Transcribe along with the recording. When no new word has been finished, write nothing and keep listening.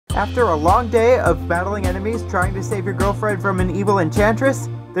After a long day of battling enemies trying to save your girlfriend from an evil enchantress,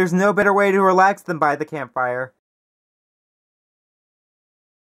 there's no better way to relax than by the campfire.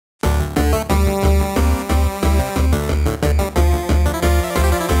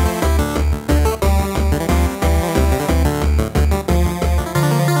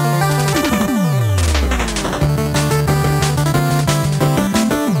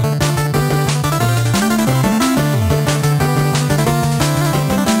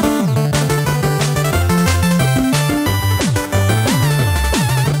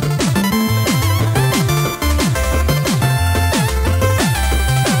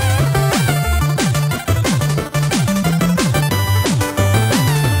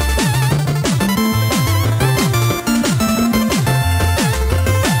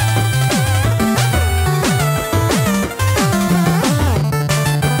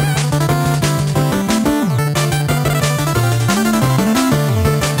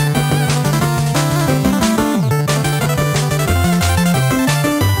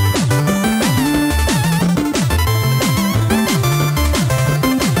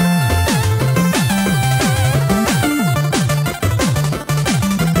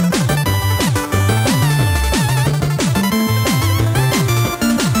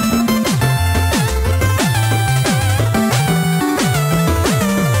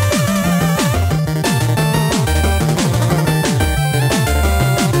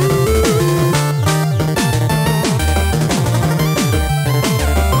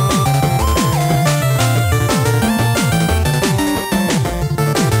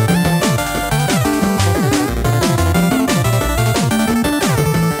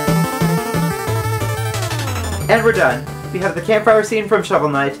 And we're done. We have the campfire scene from Shovel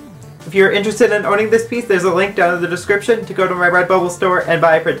Knight. If you're interested in owning this piece, there's a link down in the description to go to my Redbubble store and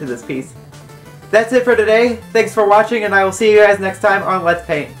buy a print of this piece. That's it for today. Thanks for watching, and I will see you guys next time on Let's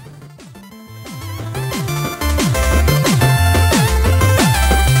Paint.